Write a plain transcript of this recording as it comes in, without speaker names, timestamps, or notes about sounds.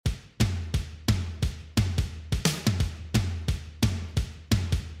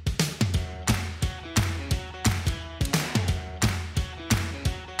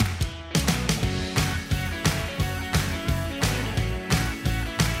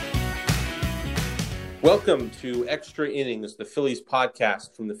Welcome to Extra Innings, the Phillies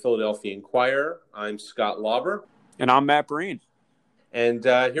podcast from the Philadelphia Inquirer. I'm Scott Lauber. And I'm Matt Breen. And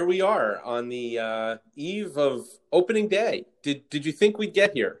here we are on the eve of opening day. Did you think we'd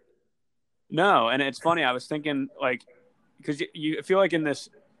get here? No, and it's funny. I was thinking, because you feel like in this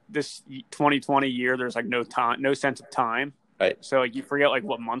 2020 year, there's no time, no sense of time. Right. So you forget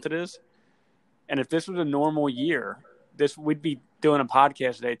what month it is. And if this was a normal year, we'd be doing a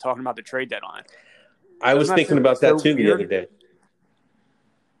podcast today talking about the trade deadline. I was thinking about that too the other day.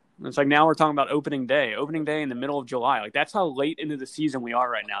 It's now we're talking about opening day in the middle of July. That's how late into the season we are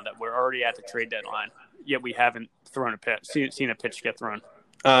right now, that we're already at the trade deadline, yet we haven't thrown a pitch, seen a pitch get thrown.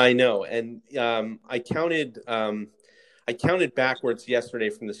 I know, and I counted backwards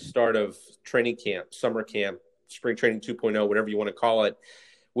yesterday from the start of training camp, summer camp, spring training 2.0, whatever you want to call it,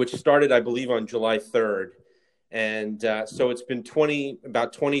 which started, I believe, on July 3rd. And so it's been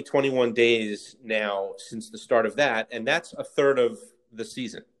 21 days now since the start of that, and that's a third of the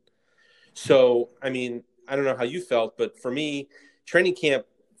season. So, I mean, I don't know how you felt, but for me, training camp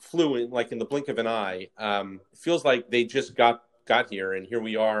flew in the blink of an eye. It feels like they just got here, and here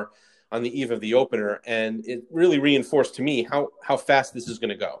we are on the eve of the opener, and it really reinforced to me how fast this is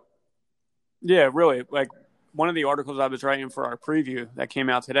going to go. Yeah, really. One of the articles I was writing for our preview that came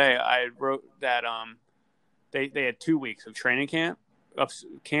out today, I wrote that they had 2 weeks of training camp, just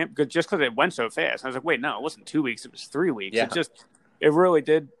because it went so fast. I was like, wait, no, it wasn't 2 weeks. It was 3 weeks. Yeah. It really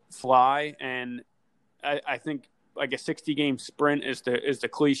did fly. And I think a 60-game sprint is the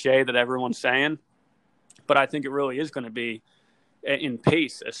cliche that everyone's saying. But I think it really is going to be in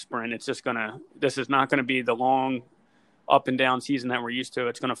pace a sprint. This is not going to be the long up and down season that we're used to.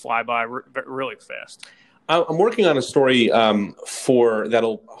 It's going to fly by really fast. I'm working on a story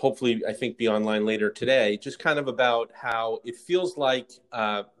that'll hopefully, I think, be online later today, just kind of about how it feels like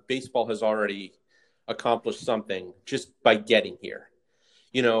baseball has already accomplished something just by getting here.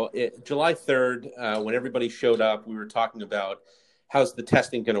 July 3rd, when everybody showed up, we were talking about how's the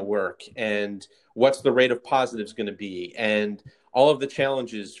testing going to work and what's the rate of positives going to be, and all of the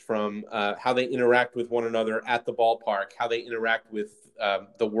challenges from how they interact with one another at the ballpark, how they interact with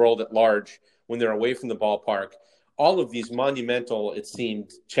the world at large when they're away from the ballpark, all of these monumental, it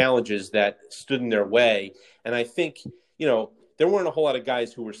seemed, challenges that stood in their way. And I think, there weren't a whole lot of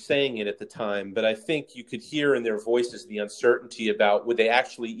guys who were saying it at the time, but I think you could hear in their voices the uncertainty about would they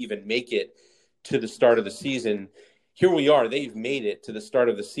actually even make it to the start of the season. Here we are, they've made it to the start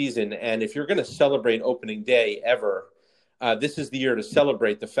of the season. And if you're going to celebrate opening day ever, this is the year to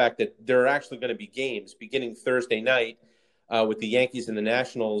celebrate the fact that there are actually going to be games beginning Thursday night with the Yankees and the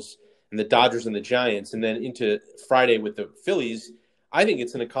Nationals and the Dodgers and the Giants, and then into Friday with the Phillies. I think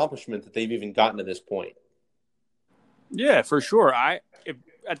it's an accomplishment that they've even gotten to this point. Yeah, for sure. At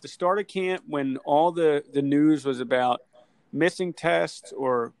the start of camp, when all the news was about missing tests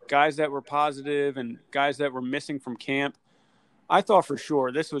or guys that were positive and guys that were missing from camp, I thought for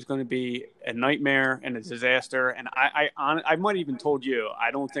sure this was going to be a nightmare and a disaster. And I might even told you, I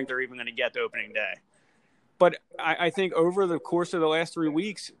don't think they're even going to get to opening day. But I think over the course of the last 3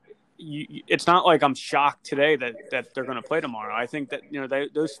 weeks, it's not like I'm shocked today that they're going to play tomorrow. I think that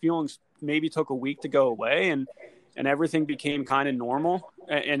those feelings maybe took a week to go away, and everything became kind of normal,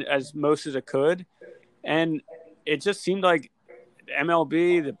 and as most as it could. And it just seemed like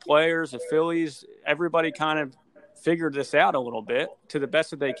MLB, the players, the Phillies, everybody kind of figured this out a little bit to the best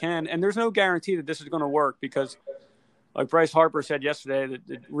that they can. And there's no guarantee that this is going to work because, like Bryce Harper said yesterday,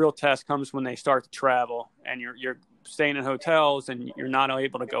 the real test comes when they start to travel and you're staying in hotels and you're not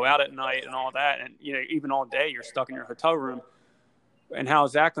able to go out at night and all that. And, even all day you're stuck in your hotel room. And how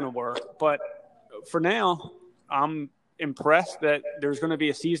is that going to work? But for now, I'm impressed that there's going to be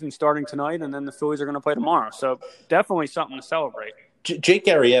a season starting tonight and then the Phillies are going to play tomorrow. So definitely something to celebrate. Jake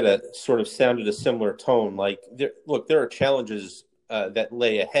Arrieta sort of sounded a similar tone. There are challenges that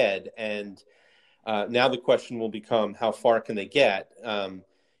lay ahead. And now the question will become, how far can they get?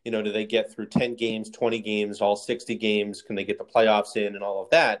 Do they get through 10 games, 20 games, all 60 games? Can they get the playoffs in and all of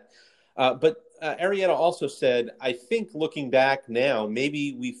that? But Arrieta also said, I think looking back now,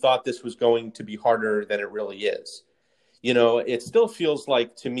 maybe we thought this was going to be harder than it really is. It still feels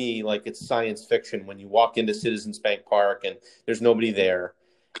to me like it's science fiction when you walk into Citizens Bank Park and there's nobody there.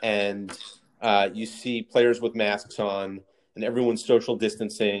 And you see players with masks on and everyone's social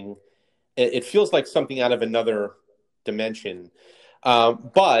distancing. It feels like something out of another dimension.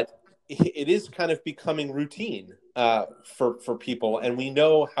 But it is kind of becoming routine for people. And we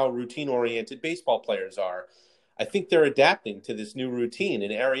know how routine-oriented baseball players are. I think they're adapting to this new routine.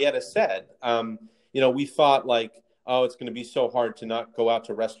 And Arrieta said, we thought oh, it's going to be so hard to not go out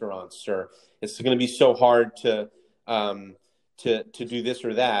to restaurants, or it's going to be so hard to do this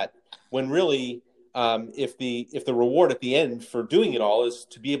or that. When really, if the reward at the end for doing it all is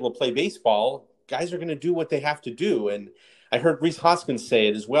to be able to play baseball, guys are going to do what they have to do. And I heard Rhys Hoskins say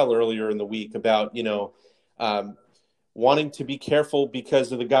it as well earlier in the week about, wanting to be careful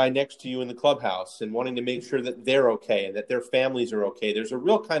because of the guy next to you in the clubhouse and wanting to make sure that they're okay and that their families are okay. There's a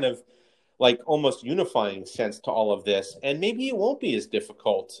real kind of like almost unifying sense to all of this. And maybe it won't be as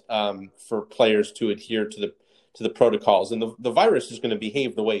difficult for players to adhere to the protocols. And the virus is going to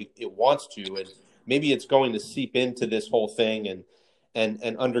behave the way it wants to. And maybe it's going to seep into this whole thing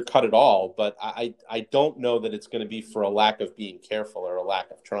and undercut it all. But I don't know that it's going to be for a lack of being careful or a lack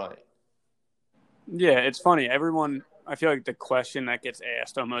of trying. Yeah, it's funny. I feel like the question that gets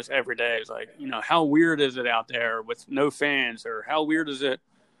asked almost every day is like, how weird is it out there with no fans, or how weird is it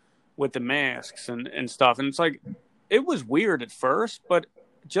with the masks and stuff? And it's like, it was weird at first, but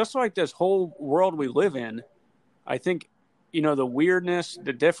just like this whole world we live in, I think, the weirdness,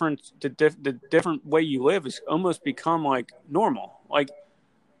 the different way you live has almost become like normal. Like,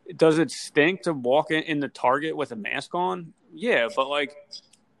 does it stink to walk in the Target with a mask on? Yeah, but like,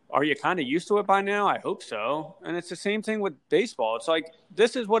 are you kind of used to it by now? I hope so. And it's the same thing with baseball. It's like,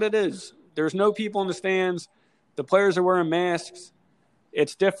 this is what it is. There's no people in the stands. The players are wearing masks.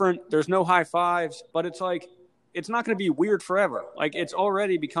 It's different. There's no high fives. But it's like, it's not going to be weird forever. Like, it's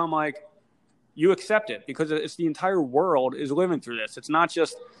already become like, you accept it because it's the entire world is living through this. It's not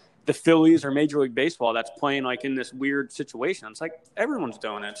just the Phillies or Major League Baseball that's playing like in this weird situation. It's like everyone's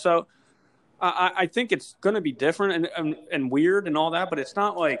doing it. So I think it's going to be different and weird and all that, but it's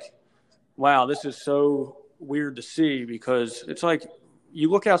not like, wow, this is so weird to see, because it's like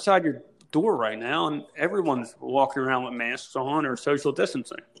you look outside your door right now and everyone's walking around with masks on or social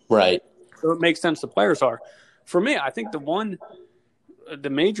distancing. Right. So it makes sense the players are. For me, I think the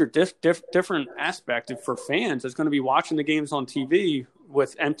major different aspect for fans is going to be watching the games on TV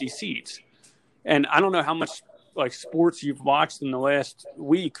with empty seats. And I don't know how much like sports you've watched in the last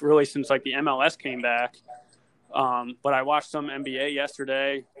week, really, since like the MLS came back. But I watched some NBA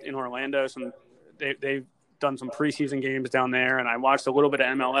yesterday in Orlando. They've done some preseason games down there, and I watched a little bit of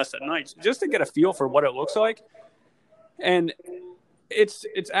MLS at night just to get a feel for what it looks like. And it's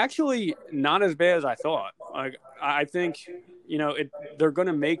actually not as bad as I thought. Like, I think, they're going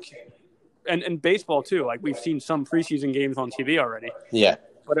to make, and baseball too. Like, we've seen some preseason games on TV already. Yeah.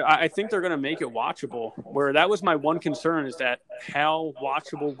 But I think they're going to make it watchable, where that was my one concern, is that how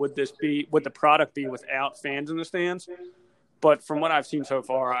watchable would the product be without fans in the stands? But from what I've seen so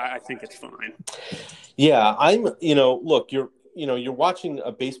far, I think it's fine. Yeah, look, you're watching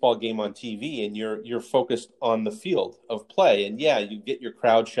a baseball game on TV and you're focused on the field of play. And yeah, you get your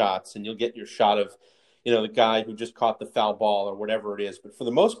crowd shots and you'll get your shot of, the guy who just caught the foul ball or whatever it is. But for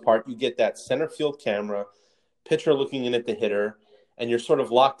the most part, you get that center field camera, pitcher looking in at the hitter, and you're sort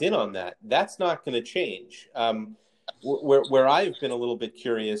of locked in on that. That's not going to change. Where I've been a little bit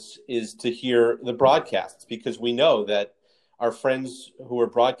curious is to hear the broadcasts, because we know that our friends who are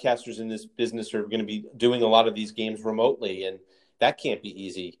broadcasters in this business are going to be doing a lot of these games remotely, and that can't be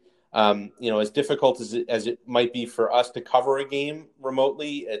easy. As difficult as it might be for us to cover a game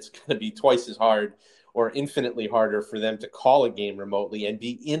remotely, it's going to be twice as hard or infinitely harder for them to call a game remotely and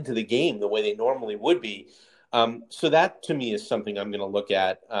be into the game the way they normally would be. So that to me is something I'm going to look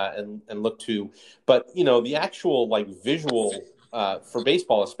at and look to. But, the actual like visual for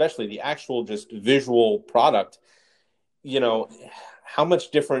baseball, especially the actual just visual product, how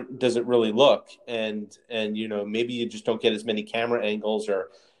much different does it really look? And maybe you just don't get as many camera angles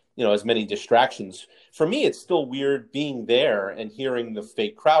or, as many distractions. For me, it's still weird being there and hearing the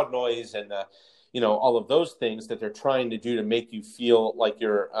fake crowd noise and all of those things that they're trying to do to make you feel like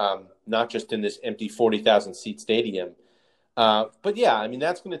you're not just in this empty 40,000 seat stadium. But yeah, I mean,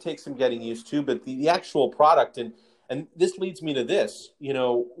 that's going to take some getting used to, but the actual product, and this leads me to this,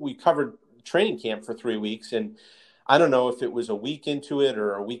 we covered training camp for 3 weeks, and I don't know if it was a week into it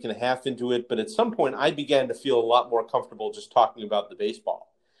or a week and a half into it, but at some point I began to feel a lot more comfortable just talking about the baseball.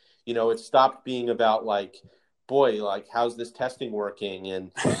 It stopped being about like, boy, like, how's this testing working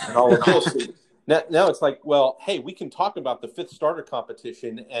and all of this. Now it's like, well, hey, we can talk about the fifth starter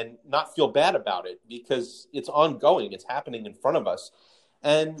competition and not feel bad about it because it's ongoing. It's happening in front of us.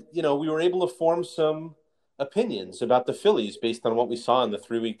 And, we were able to form some opinions about the Phillies based on what we saw in the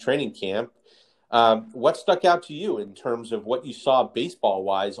 3-week training camp. What stuck out to you in terms of what you saw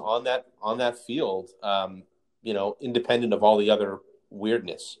baseball-wise on that field, independent of all the other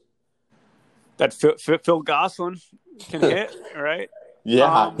weirdness? That Phil Gosselin can hit, right?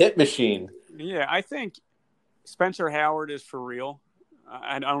 Yeah, hit machine. Yeah, I think Spencer Howard is for real.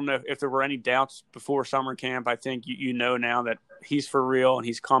 I don't know if there were any doubts before summer camp. I think you know now that he's for real and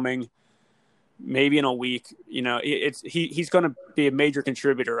he's coming maybe in a week. He's going to be a major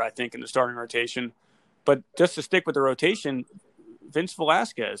contributor, I think, in the starting rotation. But just to stick with the rotation, Vince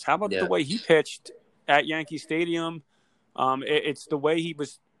Velasquez, how about the way he pitched at Yankee Stadium? It's the way he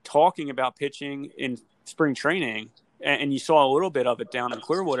was talking about pitching in spring training, and you saw a little bit of it down in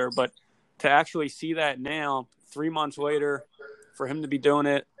Clearwater. But to actually see that now, 3 months later, for him to be doing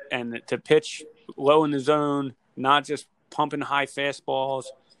it and to pitch low in the zone, not just pumping high fastballs,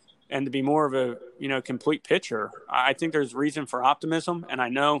 and to be more of a complete pitcher, I think there's reason for optimism. And I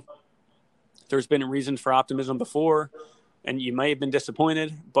know there's been reasons for optimism before, and you may have been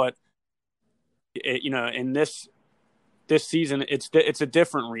disappointed, but in this season, it's a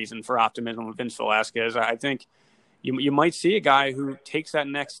different reason for optimism with Vince Velasquez. I think you might see a guy who takes that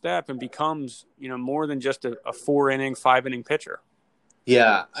next step and becomes more than just a 4-inning, 5-inning pitcher.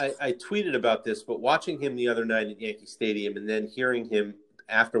 Yeah, I tweeted about this, but watching him the other night at Yankee Stadium and then hearing him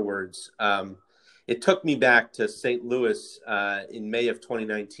afterwards, it took me back to St. Louis in May of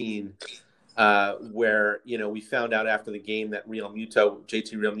 2019, where we found out after the game that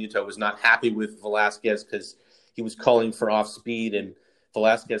JT Realmuto was not happy with Velasquez because he was calling for off speed, and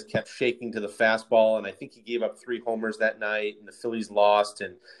Velasquez kept shaking to the fastball, and I think he gave up 3 homers that night, and the Phillies lost,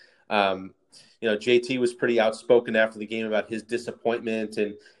 and JT was pretty outspoken after the game about his disappointment,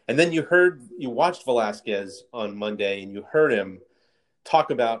 and then you watched Velasquez on Monday, and you heard him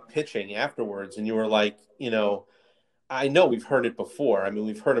talk about pitching afterwards, and you were like, I know we've heard it before. I mean,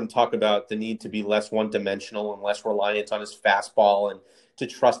 we've heard him talk about the need to be less one-dimensional and less reliant on his fastball and to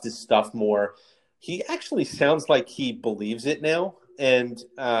trust his stuff more. He actually sounds like he believes it now, and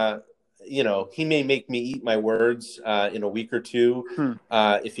he may make me eat my words in a week or two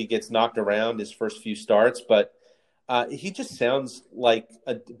if he gets knocked around his first few starts, but he just sounds like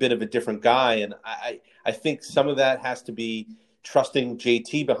a bit of a different guy, and I think some of that has to be trusting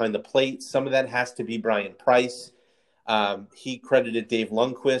JT behind the plate. Some of that has to be Brian Price. He credited Dave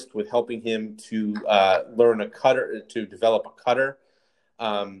Lundquist with helping him to learn to develop a cutter.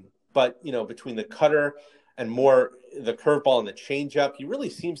 But between the cutter and more the curveball and the changeup, he really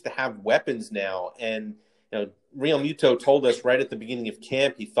seems to have weapons now. And Realmuto told us right at the beginning of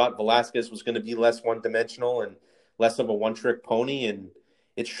camp he thought Velasquez was going to be less one-dimensional and less of a one-trick pony, and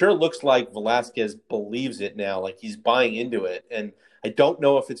it sure looks like Velasquez believes it now, like he's buying into it. And I don't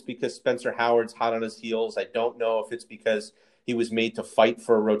know if it's because Spencer Howard's hot on his heels. I don't know if it's because he was made to fight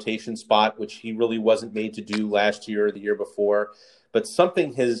for a rotation spot, which he really wasn't made to do last year or the year before. But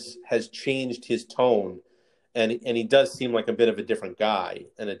something has changed his tone, and he does seem like a bit of a different guy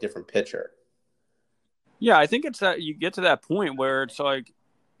and a different pitcher. Yeah, I think it's that you get to that point where it's like,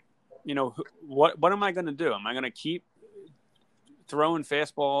 what am I going to do? Am I going to keep throwing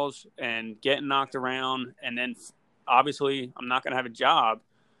fastballs and getting knocked around, and then obviously I'm not going to have a job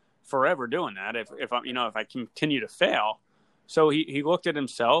forever doing that if I continue to fail. So he looked at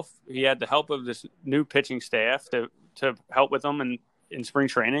himself. He had the help of this new pitching staff to help with him in spring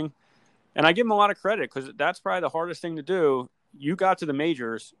training. And I give him a lot of credit because that's probably the hardest thing to do. You got to the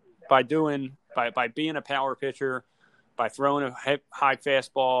majors by being a power pitcher, by throwing a high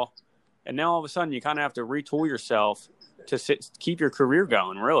fastball. And now all of a sudden you kind of have to retool yourself to keep your career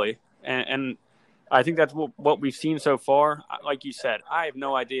going, really. And I think that's what we've seen so far. Like you said, I have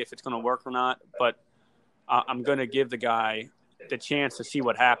no idea if it's going to work or not, but I'm going to give the guy the chance to see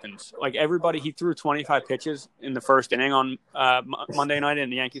what happens. Like everybody, he threw 25 pitches in the first inning on Monday night in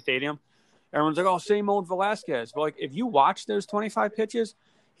the Yankee Stadium. Everyone's like, oh, same old Velasquez. But like, if you watch those 25 pitches,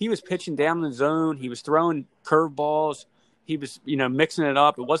 he was pitching down the zone. He was throwing curveballs. He was, mixing it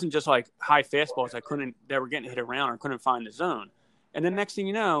up. It wasn't just like high fastballs that were getting hit around or couldn't find the zone. And then next thing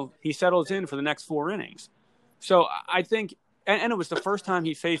you know, he settles in for the next 4 innings. So I think, and it was the first time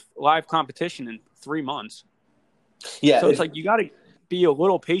he faced live competition in 3 months. Yeah. So it's like you got to be a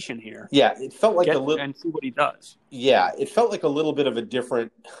little patient here. Yeah, it felt like and see what he does. Yeah, it felt like a little bit of a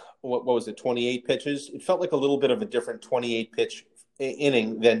different. What was it? 28 pitches. It felt like a little bit of a different 28 pitch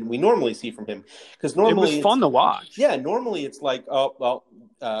inning than we normally see from him. Because normally it was fun to watch. Yeah, normally it's like,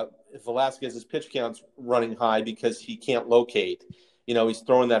 Velasquez's pitch count's running high because he can't locate. He's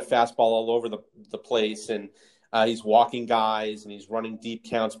throwing that fastball all over the place, and he's walking guys, and he's running deep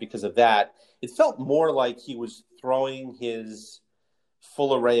counts because of that. It felt more like he was throwing his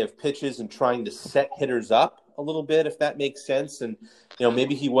full array of pitches and trying to set hitters up a little bit, if that makes sense. And,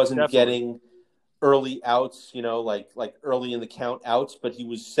 maybe he wasn't getting early outs, like early in the count outs, but he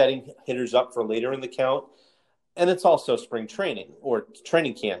was setting hitters up for later in the count. And it's also spring training or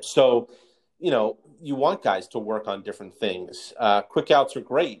training camp. So, you want guys to work on different things. Quick outs are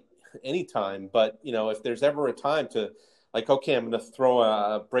great anytime, but if there's ever a time to, like, okay, I'm going to throw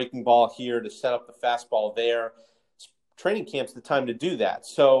a breaking ball here to set up the fastball there, training camp's the time to do that.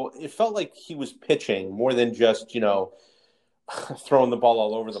 So it felt like he was pitching more than just throwing the ball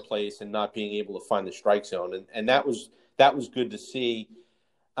all over the place and not being able to find the strike zone, and that was good to see.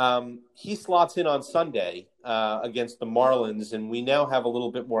 He slots in on Sunday against the Marlins, and we now have a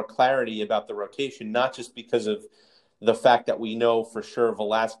little bit more clarity about the rotation, not just because of the fact that we know for sure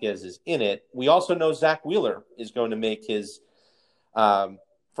Velasquez is in it. We also know Zach Wheeler is going to make his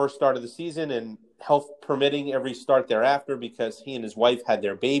first start of the season, and health permitting, every start thereafter, because he and his wife had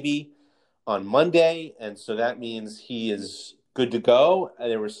their baby on Monday, and so that means he is good to go.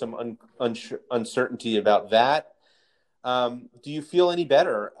 There was some uncertainty about that. Do you feel any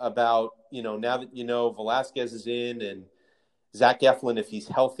better about, now that Velasquez is in, and Zach Eflin, if he's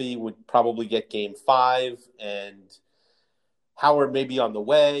healthy, would probably get game 5, and Howard may be on the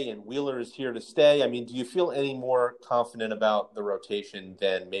way, and Wheeler is here to stay? I mean, do you feel any more confident about the rotation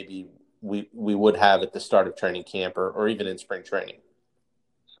than maybe we would have at the start of training camp or even in spring training?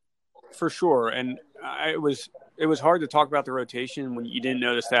 For sure. And it was hard to talk about the rotation when you didn't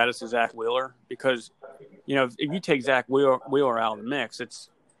know the status of Zach Wheeler, because, if you take Zach Wheeler out of the mix, it's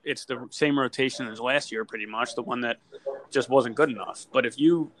the same rotation as last year, pretty much, the one that just wasn't good enough. But if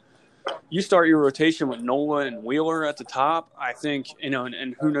you start your rotation with Nola and Wheeler at the top, I think,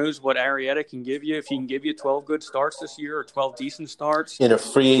 and who knows what Arrieta can give you, if he can give you 12 good starts this year or 12 decent starts. In a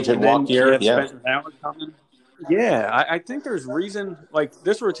free agent walk year, yeah. Yeah, I think there's reason, like,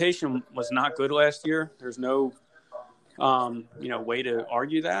 this rotation was not good last year. There's no, way to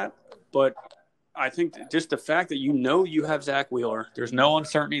argue that. But I think just the fact that you have Zach Wheeler, there's no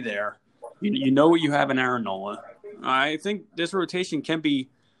uncertainty there. You know what you have in Aaron Nola. I think this rotation can be.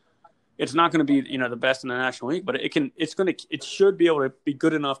 It's not going to be, the best in the National League, but it should be able to be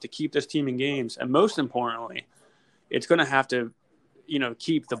good enough to keep this team in games. And most importantly, it's going to have to,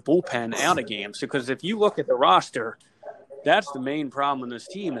 keep the bullpen out of games, because if you look at the roster, that's the main problem in this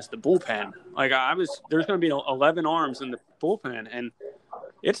team is the bullpen. Like there's going to be 11 arms in the bullpen, and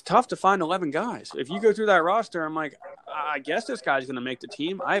it's tough to find 11 guys. If you go through that roster, I'm like, I guess this guy's going to make the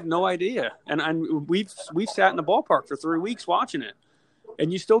team. I have no idea. And we've sat in the ballpark for 3 weeks watching it,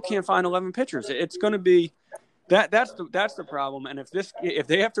 and you still can't find 11 pitchers. It's going to be that's the problem. And if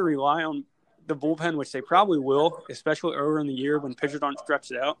they have to rely on the bullpen, which they probably will, especially earlier in the year when pitchers aren't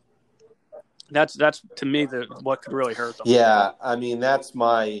stretched out, that's to me what could really hurt them. Yeah, I mean that's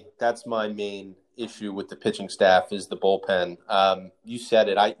my main issue with the pitching staff is the bullpen. You said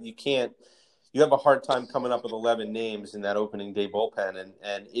it. You have a hard time coming up with 11 names in that opening day bullpen,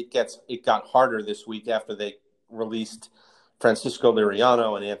 and it got harder this week after they released Francisco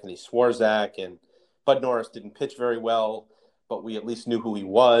Liriano and Anthony Swarzak, and Bud Norris didn't pitch very well, but we at least knew who he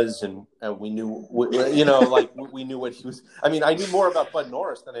was, and we knew, we knew what he was. I mean, I knew more about Bud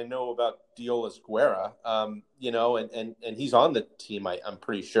Norris than I know about Deolis Guerra, and he's on the team, I'm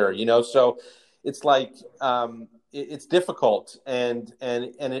pretty sure, so it's like it's difficult, and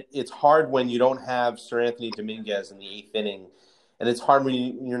it's hard when you don't have Sir Anthony Dominguez in the 8th inning, and it's hard when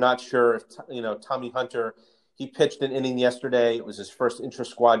you're not sure if Tommy Hunter. He pitched an inning yesterday. It was his first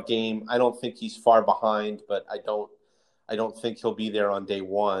intra-squad game. I don't think he's far behind, but I don't think he'll be there on day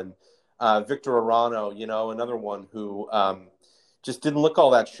one. Victor Arano, another one who just didn't look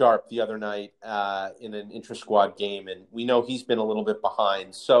all that sharp the other night in an intra-squad game, and we know he's been a little bit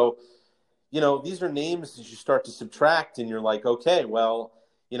behind. So, these are names that you start to subtract, and you're like, okay, well,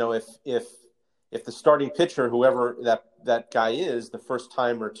 if the starting pitcher, whoever that guy is, the first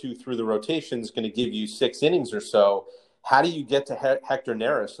time or two through the rotation is going to give you 6 innings or so, how do you get to Hector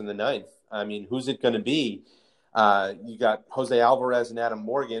Neris in the 9th? I mean, who's it going to be? You got Jose Alvarez and Adam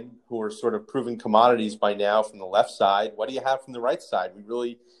Morgan, who are sort of proven commodities by now from the left side. What do you have from the right side?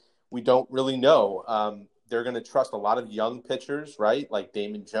 We don't really know. They're going to trust a lot of young pitchers, right? Like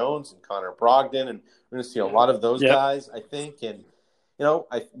Damon Jones and Connor Brogdon, and we're going to see a lot of those guys, I think. And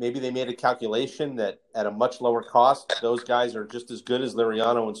maybe they made a calculation that at a much lower cost, those guys are just as good as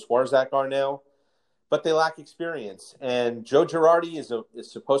Liriano and Swarzak are now, but they lack experience. And Joe Girardi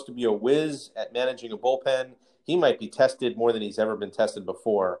is supposed to be a whiz at managing a bullpen. He might be tested more than he's ever been tested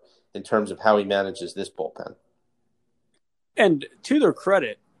before in terms of how he manages this bullpen. And to their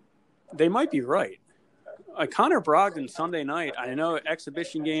credit, they might be right. Connor Brogdon Sunday night, I know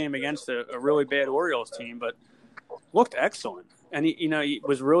exhibition game against a really bad Orioles team, but looked excellent. And he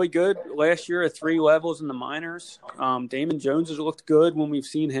was really good last year at 3 levels in the minors. Damon Jones has looked good when we've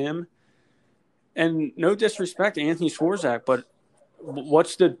seen him. And no disrespect to Anthony Swarzak, but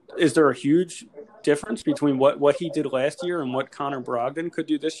is there a huge difference between what he did last year and what Connor Brogdon could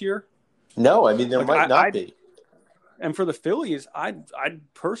do this year? No, I mean, there might not be. And for the Phillies, I'd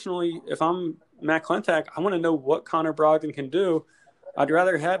personally, if I'm Matt Klentak, I want to know what Connor Brogdon can do. I'd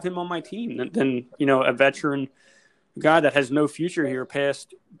rather have him on my team than a veteran guy that has no future here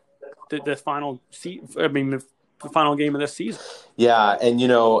past the final the final game of this season. Yeah, and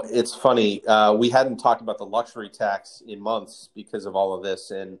it's funny. We hadn't talked about the luxury tax in months because of all of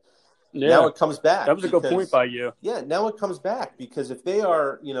this, and now it comes back. That was a good point by you. Yeah, now it comes back because if they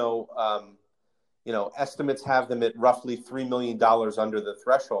are, estimates have them at roughly $3 million under the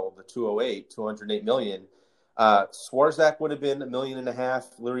threshold, the 208 million. Swarzak would have been $1.5 million.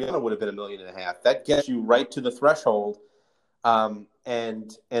 Liriano would have been $1.5 million. That gets you right to the threshold, and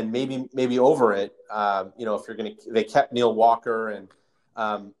maybe over it. If you're they kept Neil Walker, and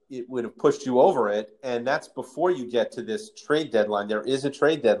it would have pushed you over it. And that's before you get to this trade deadline. There is a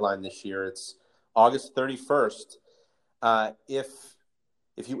trade deadline this year. It's August 31st.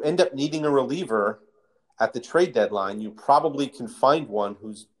 If you end up needing a reliever at the trade deadline, you probably can find one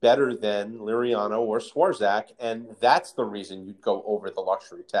who's better than Liriano or Swarzak, and that's the reason you'd go over the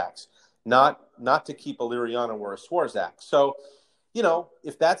luxury tax, not to keep a Liriano or a Swarzak. So,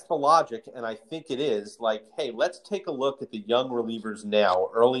 if that's the logic, and I think it is, like, hey, let's take a look at the young relievers now,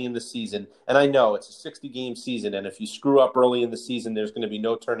 early in the season. And I know it's a 60-game season, and if you screw up early in the season, there's going to be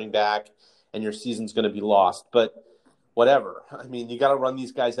no turning back, and your season's going to be lost. But whatever. I mean, you got to run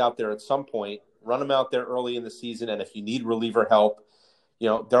these guys out there at some point, run them out there early in the season. And if you need reliever help,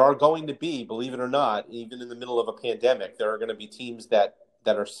 there are going to be, believe it or not, even in the middle of a pandemic, there are going to be teams that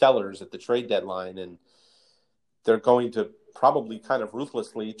are sellers at the trade deadline. And they're going to probably kind of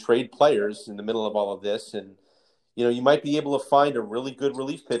ruthlessly trade players in the middle of all of this. And, you might be able to find a really good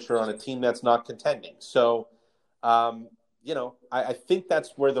relief pitcher on a team that's not contending. So, I think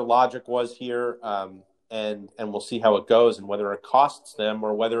that's where the logic was here. And we'll see how it goes and whether it costs them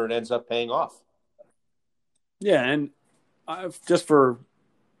or whether it ends up paying off. Yeah, and just for,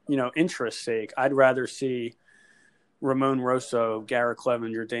 interest's sake, I'd rather see Ramon Rosso, Garrett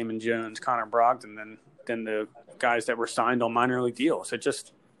Clevenger, Damon Jones, Connor Brogdon than the guys that were signed on minor league deals. It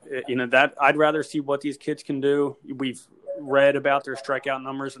just, that I'd rather see what these kids can do. We've read about their strikeout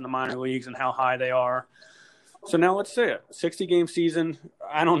numbers in the minor leagues and how high they are. So now let's say it. 60-game season.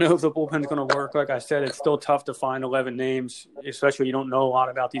 I don't know if the bullpen's going to work. Like I said, it's still tough to find 11 names, especially you don't know a lot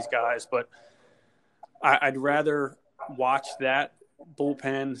about these guys. But I'd rather watch that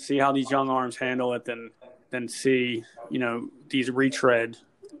bullpen, see how these young arms handle it than see, these retread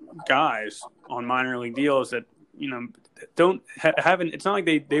guys on minor league deals that, haven't – it's not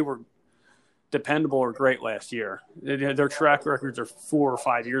like they were dependable or great last year. Their track records are 4 or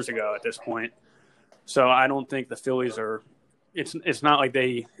 5 years ago at this point. So I don't think the Phillies are. It's not like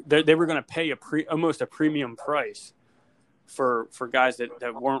they were going to pay almost a premium price for guys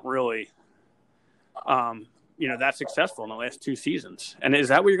that weren't really, that successful in the last 2 seasons. And is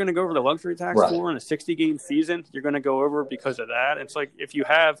that what you're going to go over the luxury tax for in a 60-game season? You're going to go over because of that. It's like if you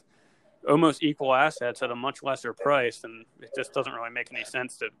have almost equal assets at a much lesser price, then it just doesn't really make any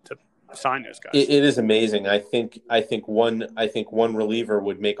sense to sign those guys. It is amazing. I think one reliever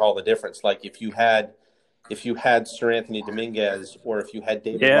would make all the difference. Like if you had Sir Anthony Dominguez or if you had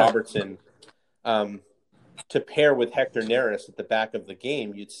David Robertson to pair with Hector Neris at the back of the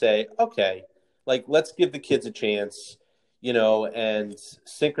game, you'd say, okay, like let's give the kids a chance, and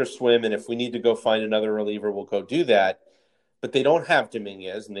sink or swim. And if we need to go find another reliever, we'll go do that. But they don't have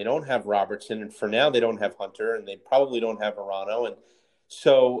Dominguez and they don't have Robertson, and for now they don't have Hunter, and they probably don't have Verano. And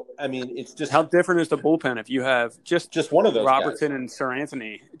so, I mean, it's just how different is the bullpen if you have just one of those Robertson guys. And Sir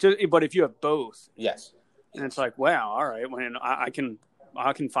Anthony, but if you have both, yes, and it's like, wow, all right, when I can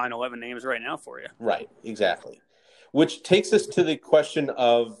find 11 names right now for you, right, exactly. Which takes us to the question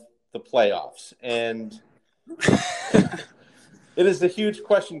of the playoffs, and it is a huge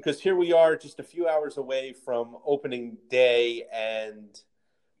question because here we are, just a few hours away from opening day, and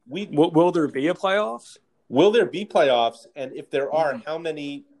will there be a playoffs? Will there be playoffs? And if there are, how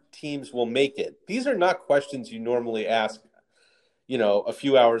many teams will make it? These are not questions you normally ask, a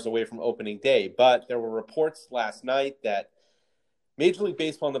few hours away from opening day. But there were reports last night that Major League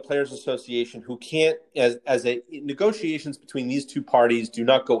Baseball and the Players Association, who can't, negotiations between these two parties do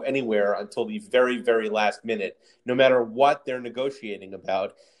not go anywhere until the very, very last minute, no matter what they're negotiating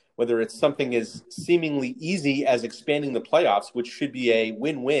about, whether it's something as seemingly easy as expanding the playoffs, which should be a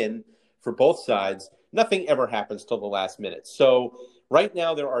win-win for both sides. Nothing ever happens till the last minute. So right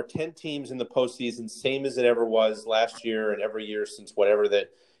now there are 10 teams in the postseason, same as it ever was last year and every year since whatever the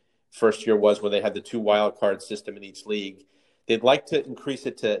first year was where they had the 2 wild card system in each league. They'd like to increase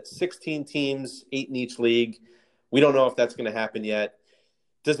it to 16 teams, 8 in each league. We don't know if that's going to happen yet.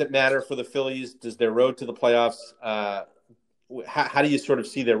 Does it matter for the Phillies? Does their road to the playoffs? How do you sort of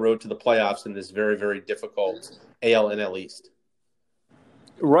see their road to the playoffs in this very, very difficult AL NL East?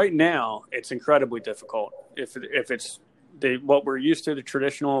 Right now, it's incredibly difficult. If it's what we're used to, the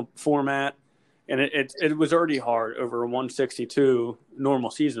traditional format, and it was already hard over a 162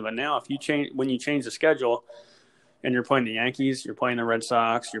 normal season. But now, when you change the schedule, and you're playing the Yankees, you're playing the Red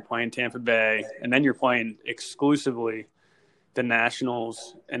Sox, you're playing Tampa Bay, and then you're playing exclusively the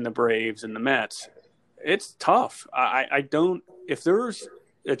Nationals and the Braves and the Mets. It's tough. I don't – if there's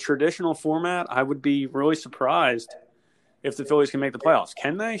a traditional format, I would be really surprised if the Phillies can make the playoffs.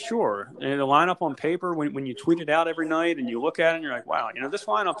 Can they? Sure. And the lineup on paper, when you tweet it out every night and you look at it and you're like, wow, this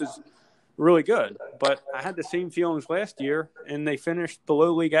lineup is really good. But I had the same feelings last year, and they finished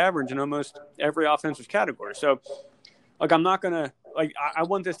below league average in almost every offensive category. So, I'm not going to – I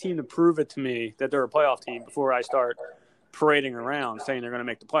want this team to prove it to me that they're a playoff team before I start parading around saying they're going to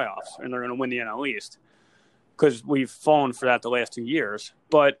make the playoffs and they're going to win the NL East, because we've fallen for that the last 2 years.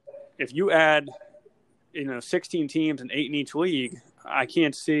 But if you add – 16 teams and 8 in each league, I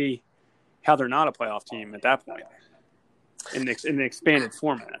can't see how they're not a playoff team at that point in the expanded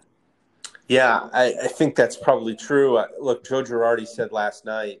format. Yeah, I think that's probably true. Look, Joe Girardi said last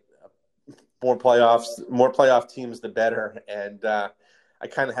night, more playoff teams, the better. And I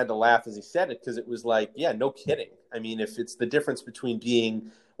kind of had to laugh as he said it, because it was like, yeah, no kidding. I mean, if it's the difference between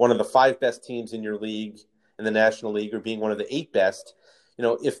being one of the 5 best teams in your league in the National League or being one of the 8 best,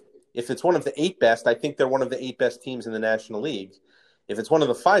 if it's one of the 8 best, I think they're one of the 8 best teams in the National League. If it's one of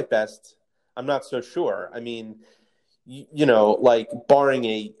the 5 best, I'm not so sure. I mean, barring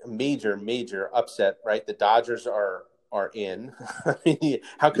a major upset, right? The Dodgers are in. I mean,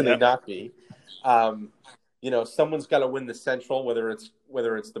 how can they not be? Someone's got to win the Central, whether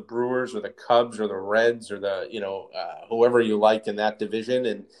it's the Brewers or the Cubs or the Reds or the whoever you like in that division.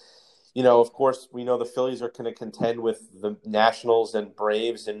 And of course, we know the Phillies are going to contend with the Nationals and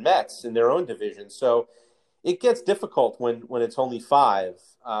Braves and Mets in their own division. So it gets difficult when it's only 5.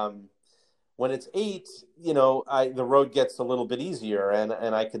 When it's 8, the road gets a little bit easier,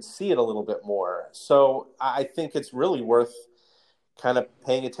 and I could see it a little bit more. So I think it's really worth kind of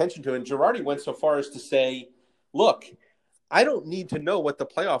paying attention to. And Girardi went so far as to say, look, I don't need to know what the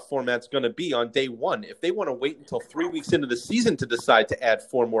playoff format's going to be on day 1. If they want to wait until 3 weeks into the season to decide to add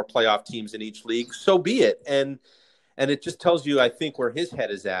 4 more playoff teams in each league, so be it. And it just tells you, I think, where his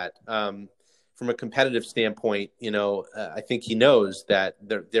head is at. From a competitive standpoint, I think he knows that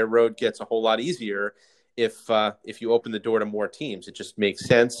their road gets a whole lot easier if you open the door to more teams. It just makes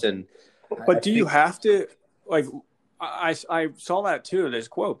sense. But you have to, I saw that too, this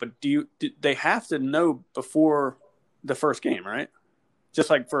quote, but they have to know before the first game, right?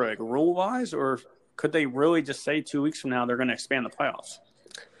 Just for rule wise, or could they really just say 2 weeks from now they're going to expand the playoffs?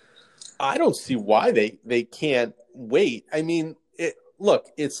 I don't see why they can't wait. I mean,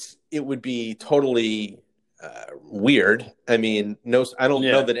 it would be totally weird. I mean, I don't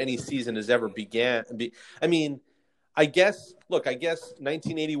know that any season has ever began. I mean, I guess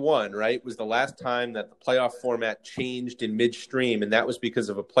 1981, right, was the last time that the playoff format changed in midstream, and that was because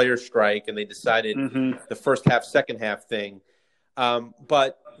of a player strike, and they decided the first half, second half thing.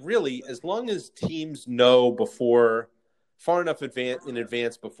 But really, as long as teams know far enough in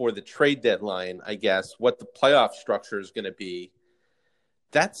advance before the trade deadline, I guess, what the playoff structure is going to be,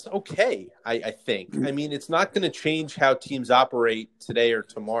 that's okay, I think. I mean, it's not going to change how teams operate today or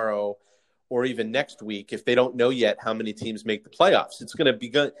tomorrow or even next week if they don't know yet how many teams make the playoffs. It's going to be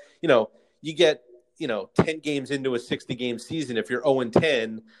good. You get, 10 games into a 60-game season. If you're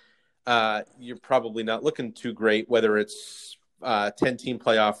 0-10, you're probably not looking too great, whether it's 10-team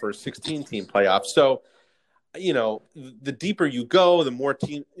playoff or 16-team playoff. So, the deeper you go, the more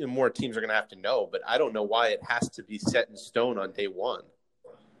teams are going to have to know. But I don't know why it has to be set in stone on day 1.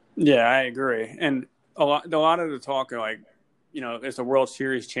 Yeah, I agree. And a lot of the talk is the World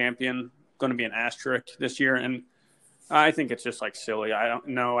Series champion going to be an asterisk this year? And I think it's just silly. I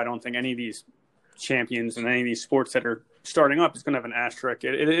don't think any of these champions in any of these sports that are starting up is going to have an asterisk.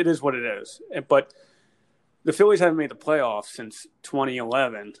 It is what it is. But the Phillies haven't made the playoffs since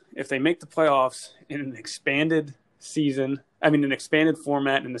 2011. If they make the playoffs in an expanded an expanded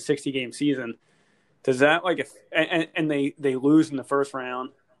format in the 60-game season, does that and they lose in the first round,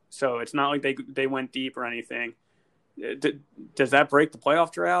 so it's not like they went deep or anything. Does that break the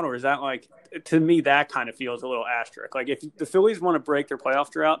playoff drought, or is that to me that kind of feels a little asterisk? If the Phillies want to break their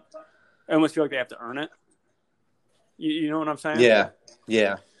playoff drought, I almost feel like they have to earn it. You know what I'm saying? Yeah.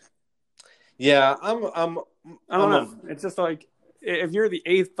 I'm I don't know. It's just like if you're the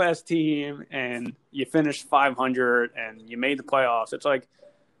 8th best team and you finished 500 and you made the playoffs, it's like,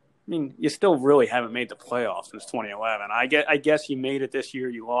 I mean, you still really haven't made the playoffs since 2011. I guess you made it this year.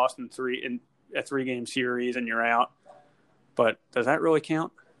 You lost in a 3-game series and you're out. But does that really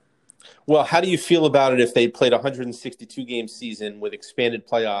count? Well, how do you feel about it if they played a 162-game season with expanded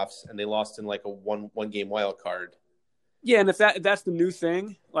playoffs and they lost in like a one-game wild card? Yeah, and if that's the new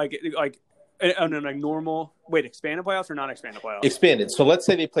thing, like normal – wait, expanded playoffs or not expanded playoffs? Expanded. So let's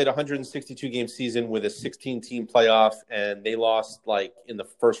say they played a 162-game season with a 16-team playoff and they lost like in the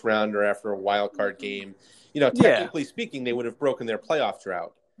first round or after a wild card game. Technically speaking, they would have broken their playoff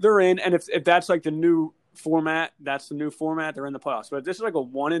drought. They're in, and if that's like the new format, that's the new format, they're in the playoffs. But this is like a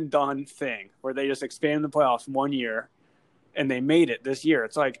one-and-done thing where they just expand the playoffs 1 year and they made it this year.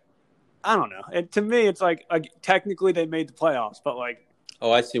 It's like, I don't know. And to me, it's like technically they made the playoffs, but like –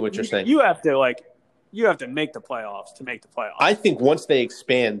 oh, I see what you're saying. You have to make the playoffs to make the playoffs. I think once they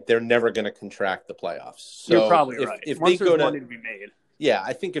expand, they're never going to contract the playoffs. So you're probably right. If once they go money to be made. Yeah,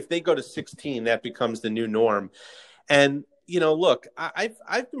 I think if they go to 16, that becomes the new norm. And look,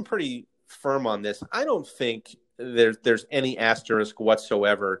 I've been pretty firm on this. I don't think there's any asterisk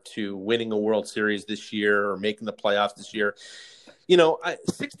whatsoever to winning a World Series this year or making the playoffs this year.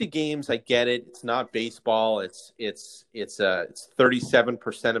 60 games, I get it. It's not baseball. It's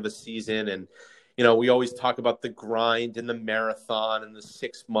 37% of a season. And, we always talk about the grind and the marathon and the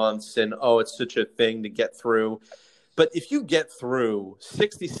 6 months and, it's such a thing to get through. But if you get through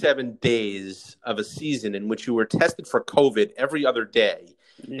 67 days of a season in which you were tested for COVID every other day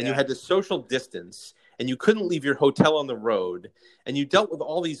and you had to social distance and you couldn't leave your hotel on the road and you dealt with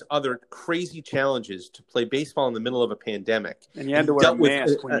all these other crazy challenges to play baseball in the middle of a pandemic. And you had to wear a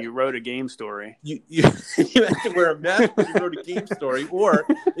mask when you wrote a game story. You had to wear a mask when you wrote a game story. Or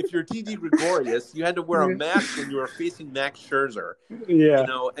if you're Didi Gregorius, you had to wear a mask when you were facing Max Scherzer. Yeah.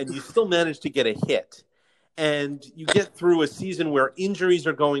 And you still managed to get a hit. And you get through a season where injuries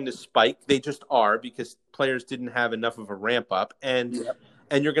are going to spike. They just are because players didn't have enough of a ramp up. And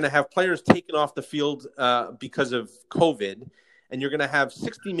you're going to have players taken off the field because of COVID. And you're going to have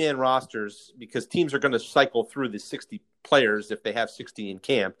 60-man rosters because teams are going to cycle through the 60 players if they have 60 in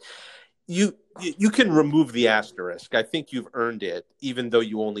camp. You can remove the asterisk. I think you've earned it, even though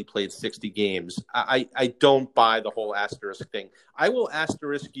you only played 60 games. I don't buy the whole asterisk thing. I will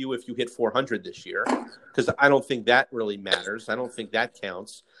asterisk you if you hit 400 this year, because I don't think that really matters. I don't think that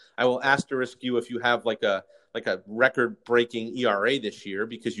counts. I will asterisk you if you have like a record-breaking ERA this year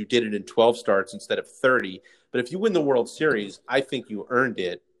because you did it in 12 starts instead of 30. But if you win the World Series, I think you earned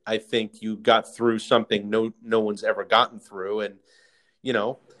it. I think you got through something no one's ever gotten through. And,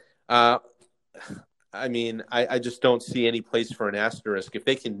 I just don't see any place for an asterisk if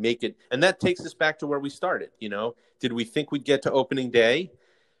they can make it. And that takes us back to where we started. Did we think we'd get to opening day?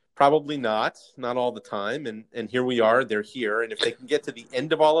 Probably not all the time. And here we are, they're here. And if they can get to the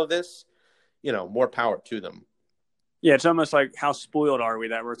end of all of this, more power to them. Yeah, it's almost like how spoiled are we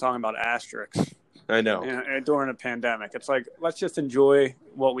that we're talking about asterisks. I know. During a pandemic. It's like, let's just enjoy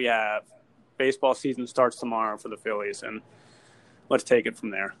what we have. Baseball season starts tomorrow for the Phillies, and let's take it from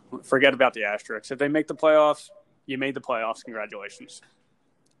there. Forget about the asterisks. If they make the playoffs, you made the playoffs. Congratulations.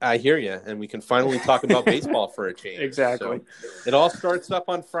 I hear you, and we can finally talk about baseball for a change. Exactly. So it all starts up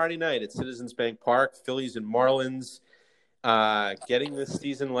on Friday night at Citizens Bank Park. Phillies and Marlins getting this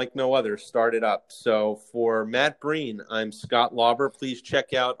season like no other started up. So for Matt Breen, I'm Scott Lauber. Please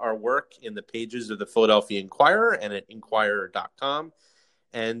check out our work in the pages of the Philadelphia Inquirer and at inquirer.com.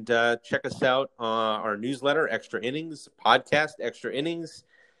 And check us out on our newsletter, Extra Innings, podcast, Extra Innings.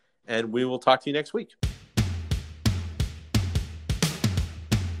 And we will talk to you next week.